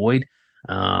kind of void.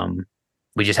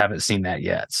 We just haven't seen that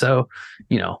yet. So,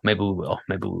 maybe we will.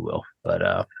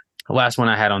 But the last one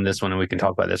I had on this one, and we can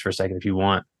talk about this for a second if you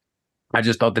want. I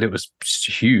just thought that it was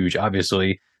huge,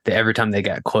 obviously, that every time they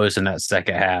got close in that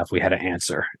second half, we had an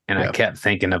answer. And I kept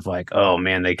thinking of like, oh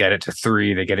man, they get it to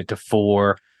 3, they get it to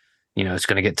 4, it's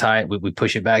going to get tight. We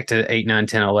push it back to 8, 9,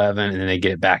 10, 11, and then they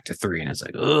get it back to 3. And it's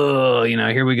like, oh,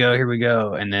 here we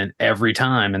go. And then every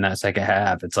time in that second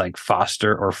half, it's like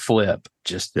Foster or Flip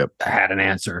just had an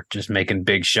answer, just making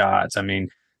big shots. I mean,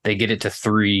 they get it to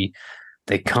 3,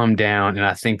 they come down, and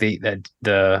I think the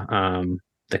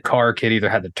Carr kid either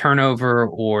had the turnover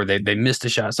or they missed a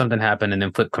shot, something happened, and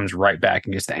then Flip comes right back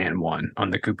and gets the and one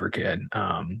on the Cooper kid.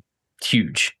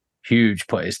 Huge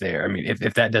plays there. I mean,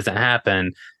 if that doesn't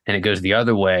happen and it goes the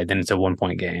other way, then it's a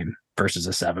 1-point game versus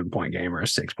a 7-point game or a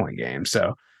 6-point game.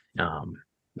 So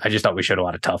I just thought we showed a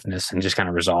lot of toughness and just kind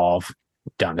of resolve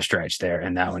down the stretch there.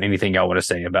 And that one, anything y'all want to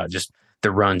say about just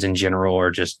the runs in general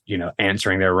or just,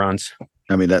 answering their runs?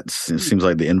 I mean, that seems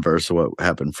like the inverse of what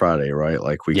happened Friday, right?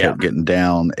 Like we kept getting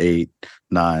down 8,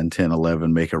 9, 10,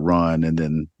 11, make a run, and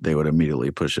then they would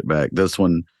immediately push it back. This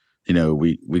one,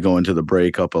 we go into the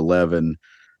break up 11.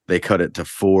 They cut it to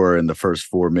 4 in the first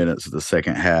 4 minutes of the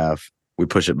second half. We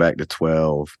push it back to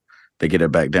 12. They get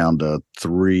it back down to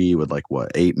 3 with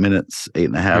 8 minutes,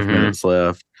 8.5 minutes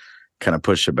left. Kind of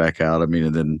push it back out. I mean,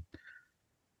 and then,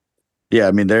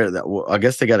 I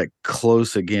guess they got it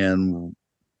close again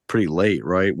pretty late,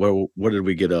 right? What did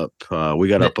we get up? We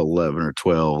got up 11 or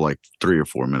 12, 3 or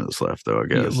 4 minutes left, though, I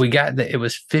guess. We got it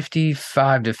was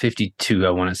 55 to 52, I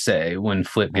want to say, when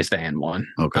Flip gets the and one.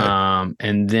 Okay.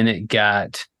 And then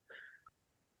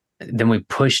we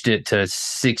pushed it to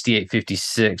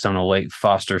 68-56 on a late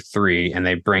Foster 3, and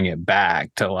they bring it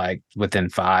back to within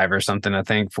 5 or something, I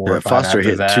think. 4 or 5 Foster after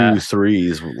hit that. 2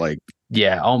 threes, really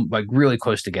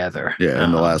close together. Yeah,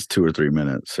 in the last 2 or 3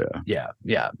 minutes. Yeah.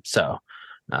 So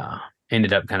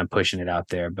ended up kind of pushing it out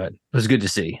there, but it was good to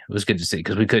see.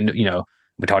 Because we couldn't, we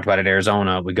talked about it,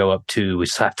 Arizona. We go up 2, we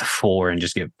slap the 4 and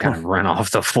just get kind of run off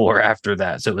the floor after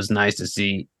that. So it was nice to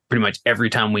see pretty much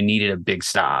every time we needed a big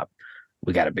stop,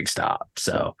 we got a big stop.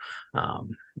 So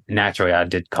naturally, I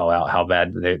did call out how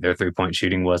bad their 3-point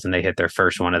shooting was, and they hit their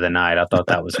first one of the night. I thought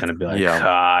that was going to be like,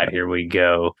 God, here we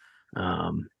go.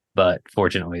 But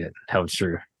fortunately, it held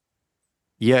true.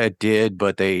 Yeah, it did,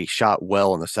 but they shot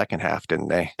well in the second half, didn't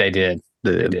they? They did.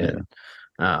 They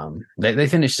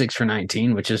finished 6 for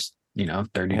 19, which is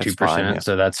 32%.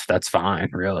 So that's fine,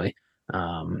 really.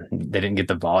 They didn't get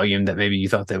the volume that maybe you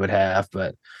thought they would have,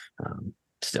 but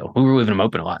still, we were leaving them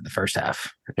open a lot in the first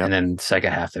half, and then the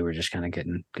second half they were just kind of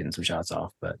getting some shots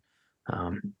off. But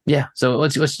so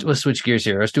let's switch gears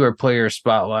here. Let's do our player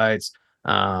spotlights.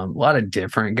 A lot of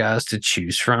different guys to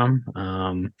choose from.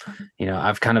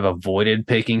 I've kind of avoided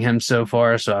picking him so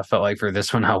far, so I felt like for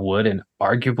this one I would, and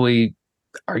arguably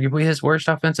his worst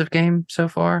offensive game so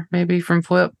far, maybe from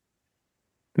Flip.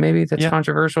 Maybe that's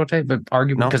controversial take, but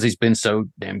arguably because he's been so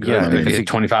damn good. Yeah, I think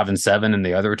 25 and 7 in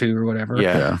the other 2 or whatever.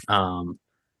 Yeah.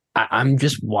 I'm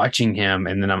just watching him,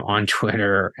 and then I'm on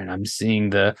Twitter and I'm seeing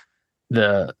the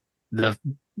 2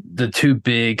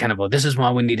 big kind of, this is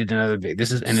why we needed another big.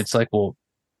 And it's like, well,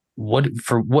 what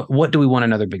do we want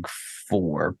another big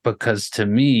for? Because to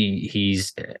me,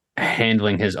 he's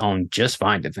handling his own just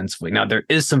fine defensively. Now there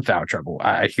is some foul trouble.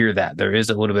 I hear that there is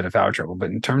a little bit of foul trouble,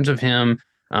 but in terms of him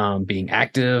being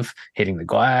active, hitting the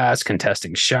glass,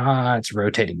 contesting shots,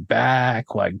 rotating back,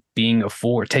 being a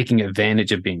 4, taking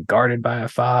advantage of being guarded by a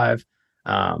 5.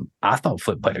 I thought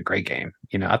Flip played a great game.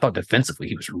 I thought defensively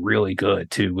he was really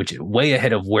good too, which is way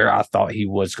ahead of where I thought he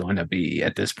was going to be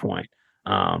at this point.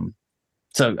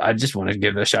 So I just want to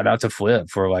give a shout out to Flip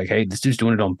for hey, this dude's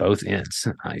doing it on both ends.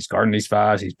 He's guarding these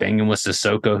 5s. He's banging with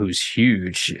Sissoko, who's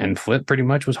huge, and Flip pretty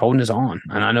much was holding his own.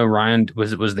 And I know Ryan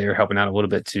was there helping out a little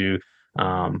bit too.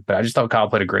 But I just thought Kyle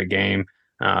played a great game.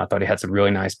 I thought he had some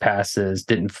really nice passes,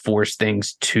 didn't force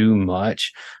things too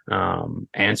much,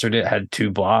 answered it, had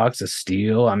 2 blocks, a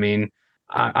steal. I mean,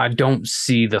 I don't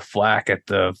see the flack at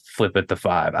the flip at the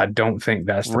 5. I don't think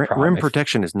that's the problem. Rim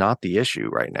protection is not the issue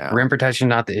right now. Rim protection,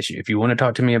 not the issue. If you want to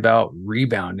talk to me about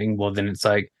rebounding, well, then it's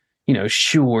like,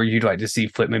 sure, you'd like to see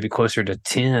Flip maybe closer to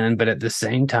 10, but at the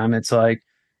same time, it's like,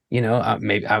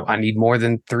 maybe I need more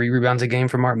than 3 rebounds a game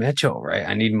from Mark Mitchell, right?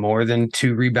 I need more than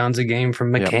 2 rebounds a game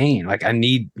from McCain. Yep. Like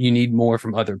you need more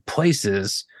from other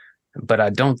places, but I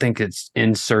don't think it's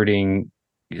inserting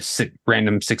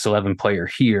random 6'11" player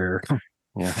here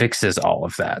fixes all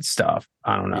of that stuff.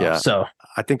 I don't know. Yeah. So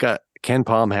I think Ken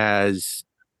Pom has,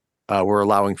 we're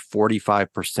allowing 45%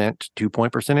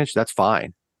 2-point percentage. That's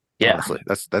fine. Yeah. Honestly,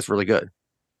 that's really good.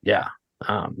 Yeah.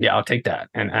 I'll take that.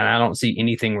 And I don't see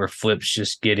anything where Flip's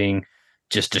just getting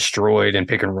destroyed in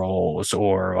pick and rolls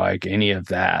or like any of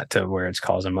that to where it's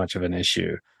causing much of an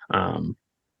issue.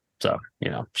 So,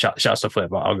 shouts to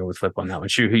Flip. I'll go with Flip on that one.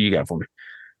 Shu, who you got for me?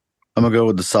 I'm going to go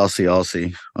with the Saucy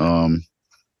Aussie.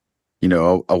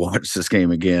 I watched this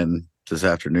game again this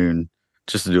afternoon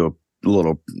just to do a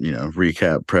little,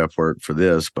 recap prep work for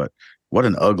this, but what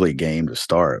an ugly game to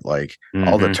start. Like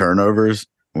all the turnovers.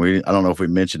 I don't know if we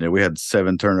mentioned it. We had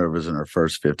 7 turnovers in our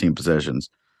first 15 possessions.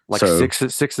 Like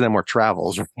six of them were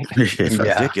travels. It's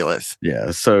ridiculous.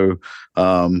 Yeah. So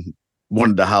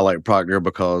wanted to highlight Proctor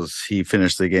because he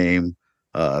finished the game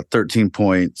 13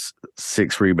 points,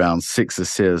 6 rebounds, 6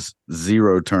 assists,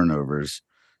 0 turnovers,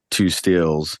 2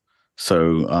 steals.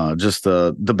 So just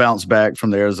the bounce back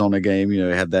from the Arizona game,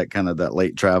 had that kind of that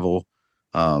late travel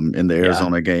in the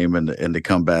Arizona game and to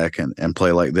come back and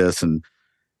play like this. And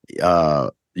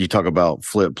you talk about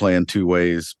Flip playing 2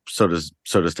 ways. So does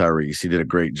Tyrese. He did a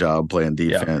great job playing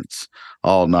defense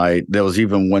all night. There was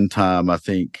even one time, I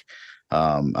think,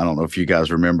 I don't know if you guys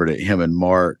remembered it, him and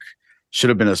Mark should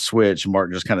have been a switch.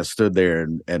 Mark just kind of stood there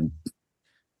and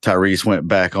Tyrese went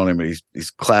back on him and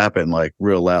he's clapping like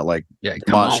real loud, like,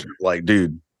 like,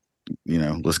 dude,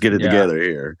 let's get it together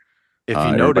here. If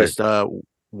you noticed,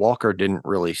 Walker didn't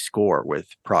really score with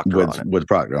Proctor on it. With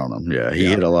Proctor on him. Yeah. He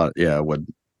hit a lot. Yeah.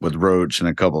 With Roach and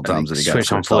a couple of times that he got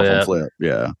switched off on Flip.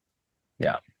 Yeah.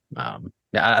 Yeah.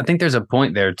 I think there's a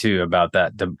point there too about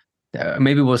that.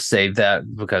 Maybe we'll save that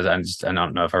because I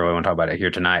don't know if I really want to talk about it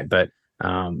here tonight, but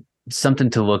something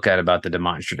to look at about the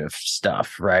demonstrative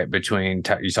stuff, right? Between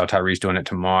you saw Tyrese doing it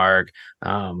to Mark.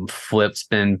 Flip's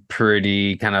been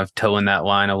pretty kind of towing that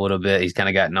line a little bit. He's kind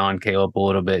of gotten on Caleb a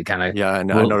little bit, kind of I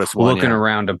noticed looking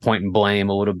around to point and blame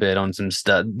a little bit on some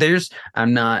stuff.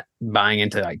 I'm not buying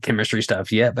into like chemistry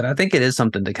stuff yet, but I think it is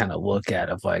something to kind of look at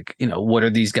of like, what are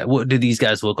these guys? What do these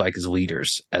guys look like as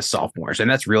leaders as sophomores? And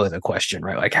that's really the question,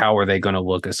 right? Like, how are they going to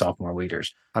look as sophomore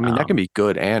leaders? I mean, that can be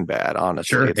good and bad,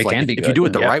 honestly. Sure, it can be good. If you do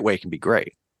it the right way, it can be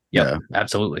great. Yeah,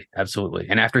 absolutely.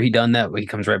 And after he done that, he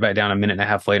comes right back down a minute and a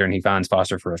half later and he finds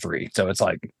Foster for a 3. So it's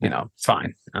like, it's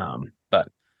fine. But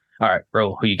all right,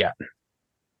 bro, who you got?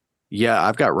 Yeah,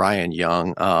 I've got Ryan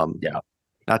Young.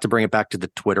 Not to bring it back to the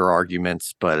Twitter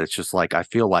arguments, but it's just like, I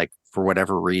feel like for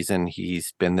whatever reason,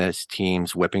 he's been this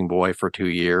team's whipping boy for 2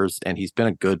 years and he's been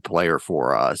a good player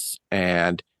for us.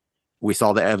 And we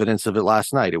saw the evidence of it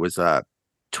last night. It was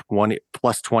 20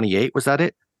 plus 28. Was that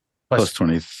it? Plus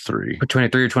 23.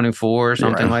 23 or 24 or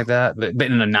something like that. But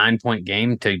in a 9-point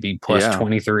game to be plus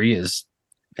 23 is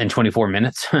in 24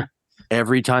 minutes.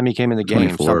 Every time he came in the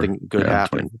game, something good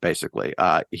happened, 20. Basically.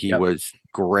 He was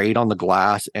great on the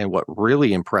glass. And what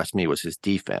really impressed me was his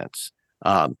defense.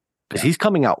 Because he's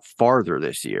coming out farther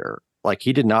this year. Like,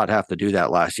 he did not have to do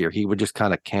that last year. He would just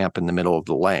kind of camp in the middle of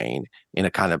the lane in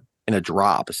a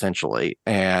drop, essentially.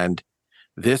 And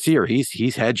this year,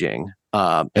 he's hedging.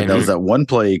 And there was that one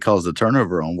play he caused the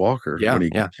turnover on Walker.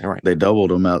 Right. They doubled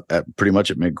him out at pretty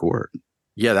much at midcourt.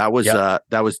 Yeah, that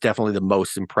was definitely the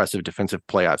most impressive defensive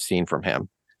play I've seen from him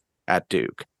at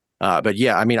Duke. But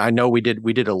yeah, I mean, I know we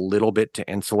did a little bit to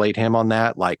insulate him on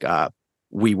that. Like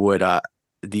we would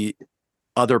the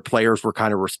other players were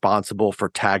kind of responsible for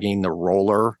tagging the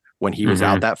roller when he was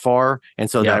out that far, and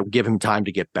so that would give him time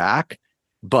to get back.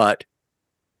 But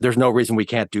there's no reason we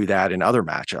can't do that in other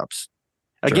matchups.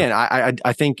 Again,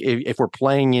 I think if we're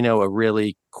playing, a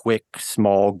really quick,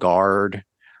 small guard,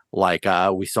 like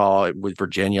we saw with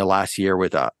Virginia last year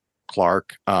with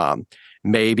Clark,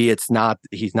 maybe he's not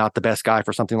the best guy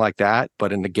for something like that.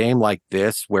 But in a game like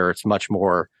this, where it's much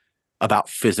more about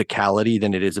physicality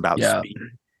than it is about speed,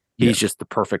 he's just the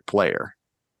perfect player.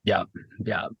 Yeah.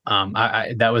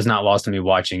 That was not lost to me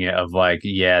watching it of like,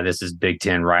 this is Big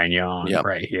Ten Ryan Young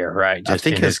right here, right? Just I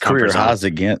think his career highs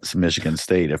against Michigan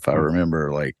State, if I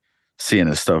remember, like seeing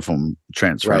his stuff from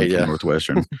transfer from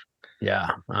Northwestern.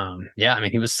 Yeah. I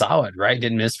mean, he was solid, right?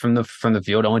 Didn't miss from the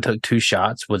field. Only took 2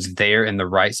 shots. Was there in the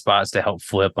right spots to help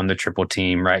flip on the triple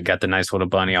team. Right. Got the nice little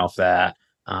bunny off that.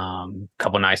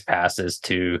 Couple nice passes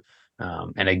to,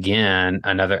 and again,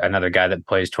 another guy that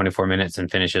plays 24 minutes and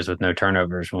finishes with no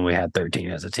turnovers when we had 13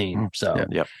 as a team. So,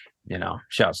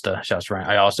 shouts to Ryan.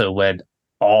 I also led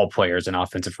all players in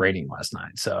offensive rating last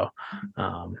night. So,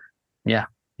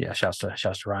 shouts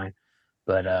to Ryan.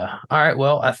 But all right,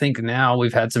 well, I think now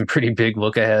we've had some pretty big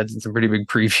look aheads and some pretty big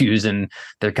previews, and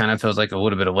there kind of feels like a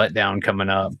little bit of letdown coming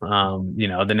up.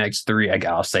 The next 3,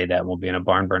 I'll say that we'll be in a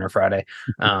barn burner Friday.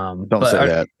 Don't say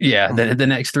that. Yeah, the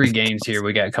next 3 games here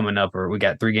we got coming up, or we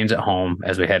got 3 games at home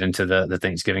as we head into the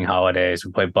Thanksgiving holidays.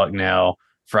 We play Bucknell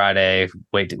Friday,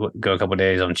 wait to go a couple of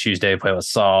days on Tuesday, play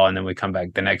LaSalle, and then we come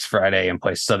back the next Friday and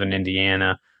play Southern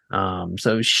Indiana.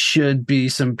 So should be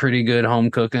some pretty good home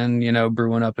cooking,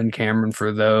 brewing up in Cameron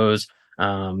for those.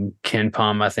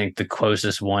 KenPom, I think the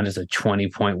closest one is a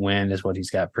 20-point win is what he's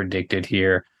got predicted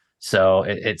here. So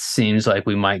it seems like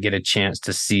we might get a chance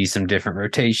to see some different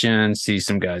rotations, see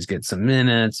some guys get some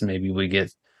minutes. Maybe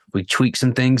we tweak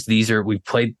some things. We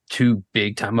played 2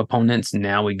 big time opponents.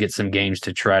 Now we get some games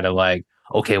to try to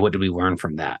okay, what did we learn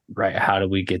from that, right? How do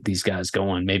we get these guys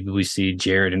going? Maybe we see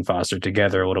Jared and Foster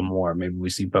together a little more. Maybe we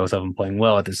see both of them playing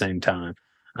well at the same time.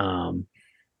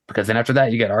 Because then after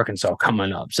that, you got Arkansas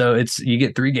coming up. So you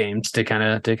get 3 games to kind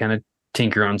of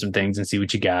tinker on some things and see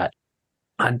what you got.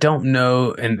 I don't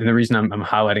know, and the reason I'm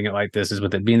highlighting it like this is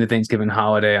with it being the Thanksgiving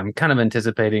holiday, I'm kind of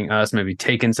anticipating us maybe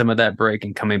taking some of that break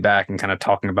and coming back and kind of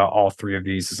talking about all 3 of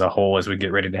these as a whole as we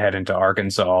get ready to head into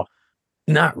Arkansas.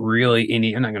 Not really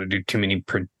I'm not going to do too many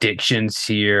predictions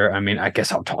here. I mean, I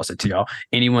guess I'll toss it to y'all.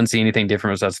 Anyone see anything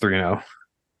different besides 3-0?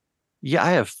 Yeah,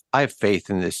 I have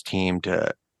faith in this team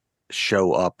to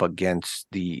show up against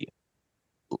the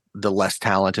less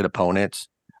talented opponents.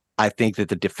 I think that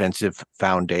the defensive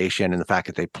foundation and the fact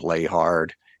that they play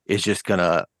hard is just going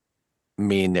to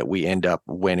mean that we end up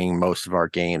winning most of our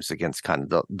games against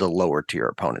kind of the lower tier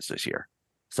opponents this year.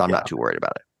 So I'm not too worried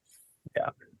about it. Yeah.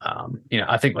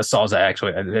 I think LaSalle's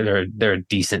actually they're a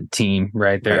decent team,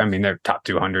 right? They're top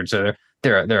 200, so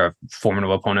they're a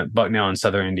formidable opponent. Bucknell and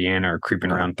Southern Indiana are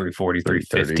creeping around 340,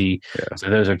 350. Yeah.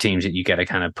 So those are teams that you got to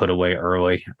kind of put away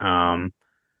early. I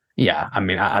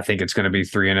think it's going to be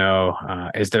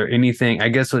 3-0. Is there anything? I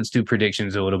guess let's do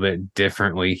predictions a little bit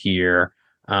differently here.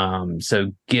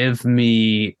 So give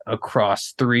me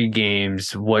across 3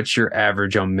 games, what's your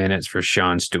average on minutes for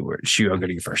Sean Stewart? I'll go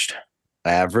to you first.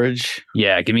 Average?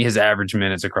 Yeah, give me his average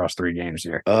minutes across 3 games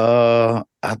here.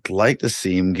 I'd like to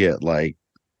see him get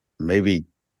maybe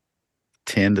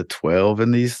 10 to 12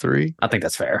 in these 3. I think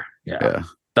that's fair. Yeah.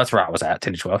 That's where I was at,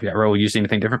 10 to 12. Yeah, Ro, you see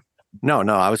anything different? No,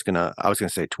 I was gonna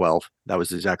say 12. That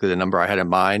was exactly the number I had in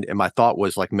mind. And my thought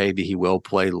was maybe he will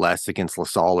play less against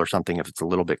LaSalle or something if it's a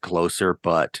little bit closer,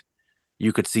 but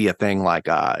you could see a thing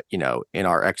in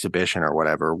our exhibition or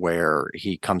whatever, where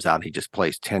he comes out, he just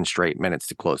plays 10 straight minutes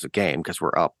to close the game because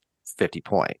we're up 50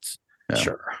 points. Yeah.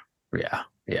 Sure.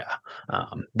 Yeah.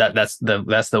 That's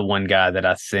the one guy that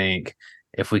I think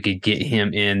if we could get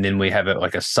him in, then we have it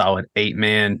like a solid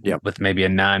 8-man with maybe a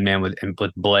 9-man with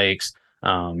Blake's.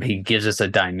 He gives us a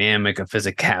dynamic, a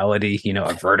physicality,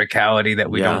 a verticality that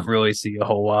we don't really see a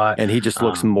whole lot. And he just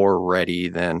looks more ready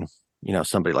than,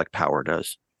 somebody like Power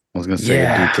does. I was going to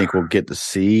say, do you think we'll get to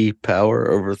see Power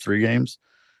over 3 games?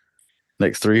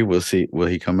 Next 3, we'll see. Will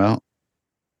he come out?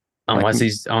 Unless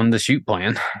he's on the shoot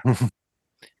plan.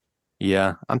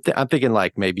 Yeah, I'm thinking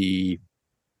maybe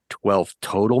 12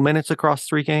 total minutes across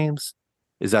 3 games.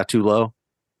 Is that too low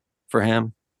for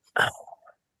him?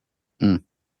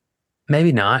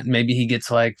 Maybe not. Maybe he gets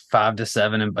 5 to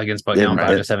 7 against Bucknell,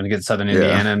 5 to 7 against Southern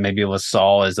Indiana. Maybe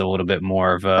LaSalle is a little bit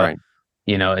more of a,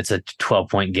 it's a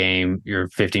 12-point game, your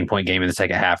 15-point game in the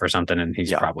second half or something, and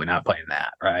he's probably not playing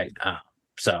that, right?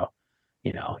 So,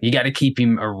 you got to keep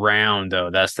him around, though.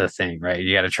 That's the thing, right?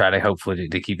 You got to try to hopefully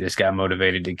to keep this guy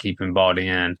motivated, to keep him bought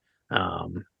in.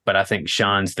 But I think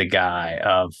Sean's the guy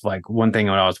of one thing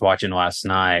when I was watching last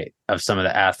night of some of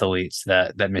the athletes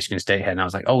that Michigan State had, and I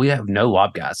was like, oh, we have no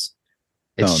lob guys.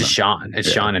 It's just Sean. It's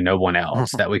Sean and no one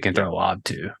else that we can throw a lob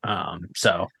to.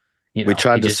 We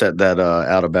tried to set that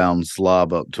out of bounds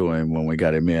lob up to him when we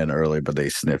got him in early, but they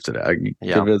sniffed it out.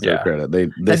 Give it their credit.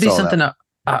 That'd be something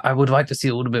I would like to see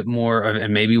a little bit more of,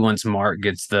 and maybe once Mark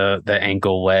gets the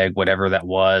ankle, leg, whatever that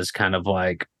was, kind of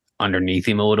underneath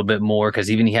him a little bit more,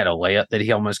 because even he had a layup that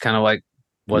he almost kind of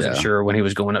wasn't sure when he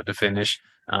was going up to finish.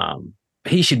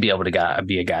 He should be able to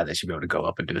be a guy that should be able to go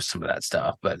up and do some of that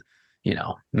stuff, but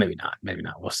maybe not.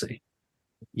 We'll see.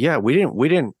 Yeah, we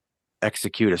didn't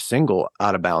execute a single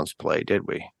out of bounds play, did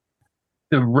we?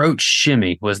 The Roach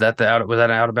shimmy, was that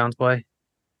an out of bounds play?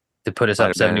 To put us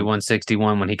up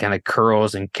 71-61 when he kind of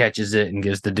curls and catches it and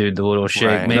gives the dude the little shake.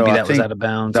 Right. Maybe was out of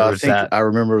bounds. I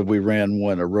remember we ran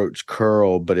a Roach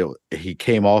curl, but he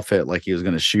came off it like he was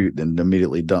going to shoot, then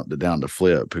immediately dumped it down to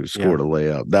Flip, who scored a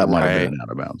layup. That might have been out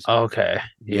of bounds. Okay.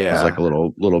 Yeah. It was like a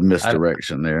little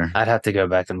misdirection there. I'd have to go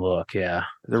back and look. Yeah.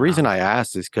 The reason I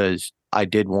asked is because I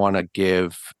did want to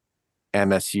give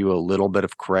MSU a little bit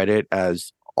of credit.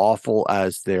 As awful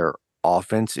as their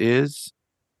offense is,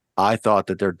 I thought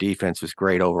that their defense was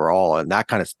great overall, and that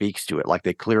kind of speaks to it. Like,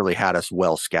 they clearly had us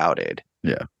well scouted.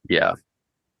 Yeah. It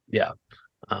was a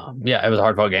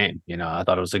hard-fought game. I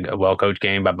thought it was a well-coached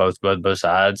game by both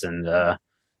sides, and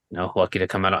lucky to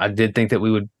come out. I did think that we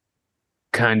would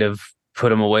kind of put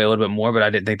them away a little bit more, but I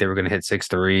didn't think they were going to hit 6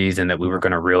 threes and that we were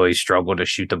going to really struggle to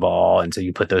shoot the ball. And so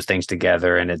you put those things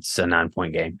together, and it's a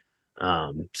 9-point game.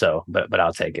 But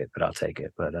I'll take it.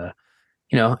 But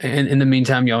in the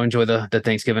meantime, y'all enjoy the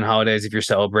Thanksgiving holidays. If you're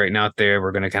celebrating out there,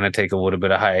 we're going to kind of take a little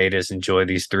bit of hiatus, enjoy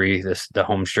these the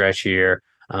home stretch here.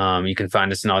 You can find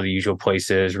us in all the usual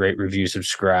places, rate, review,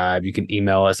 subscribe. You can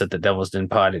email us at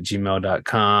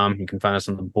thedevilsdenpod@gmail.com. You can find us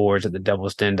on the boards at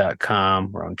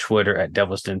thedevilsden.com. We're on Twitter at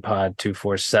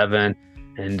devilsdenpod247.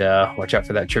 And watch out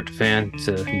for that tryptophan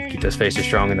so you can keep those faces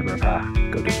strong in the roof high.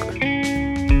 Go Duke.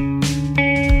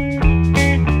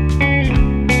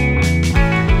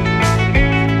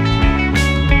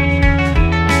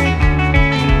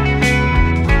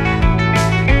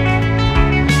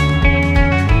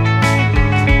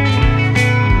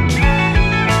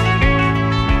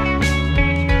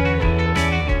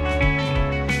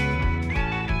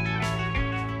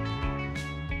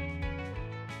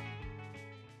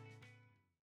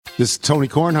 This is Tony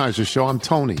Kornheiser's show. I'm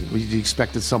Tony. You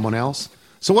expected someone else?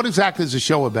 So what exactly is the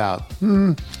show about?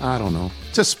 I don't know.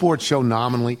 It's a sports show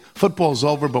nominally. Football's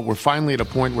over, but we're finally at a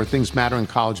point where things matter in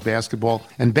college basketball,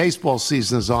 and baseball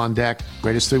season is on deck.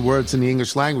 Greatest 3 words in the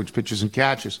English language, pitchers and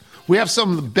catchers. We have some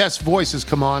of the best voices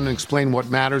come on and explain what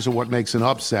matters or what makes an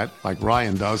upset, like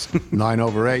Ryan does,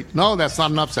 9/8. No, that's not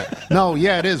an upset. No,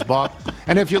 yeah, it is, Bob.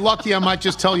 And if you're lucky, I might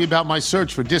just tell you about my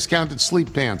search for discounted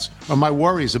sleep pants or my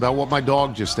worries about what my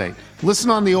dog just ate. Listen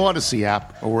on the Odyssey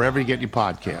app or wherever you get your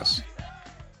podcasts.